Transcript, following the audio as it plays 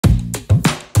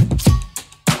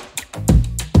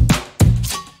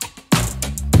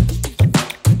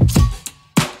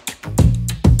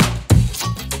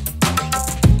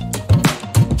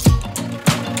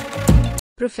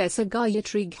Professor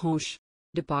Gayatri Ghosh,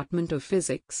 Department of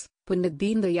Physics, Pandit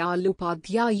Deen Dayal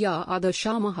Upadhyaya Adarsh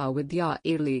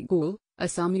Mahavidyalaya School,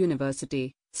 Assam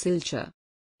University, Silchar.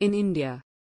 In India,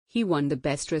 he won the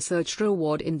Best Researcher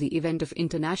Award in the event of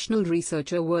International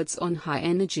Research Awards on High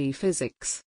Energy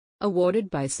Physics,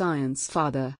 awarded by Science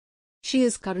Father. She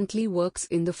currently works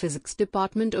in the Physics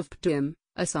Department of PDDUAM,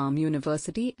 Assam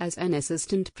University as an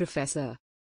assistant professor.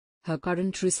 Her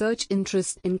current research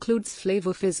interest includes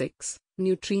flavor physics,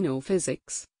 neutrino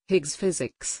physics, Higgs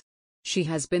physics. She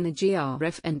has been a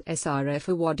JRF and SRF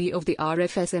awardee of the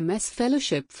RFSMS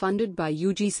Fellowship funded by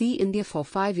UGC India for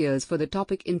 5 years for the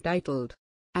topic entitled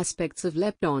Aspects of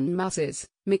Lepton Masses,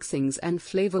 Mixings and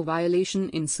Flavor Violation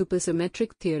in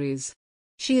Supersymmetric Theories.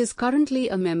 She is currently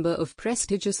a member of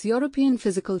prestigious European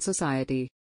Physical Society.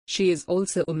 She is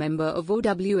also a member of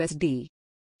OWSD.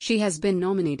 She has been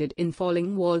nominated in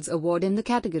Falling Walls Award in the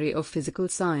category of Physical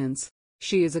Science.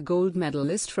 She is a gold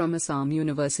medalist from Assam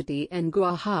University and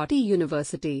Guwahati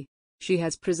University. She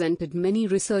has presented many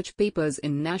research papers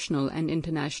in national and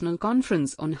international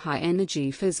conference on high-energy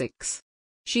physics.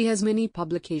 She has many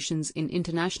publications in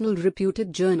international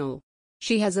reputed journal.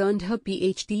 She has earned her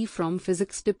PhD from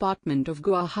Physics Department of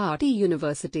Guwahati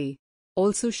University.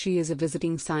 Also she is a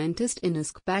visiting scientist in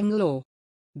ISK Bangalore.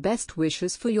 Best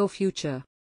wishes for your future.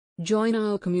 Join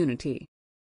our community.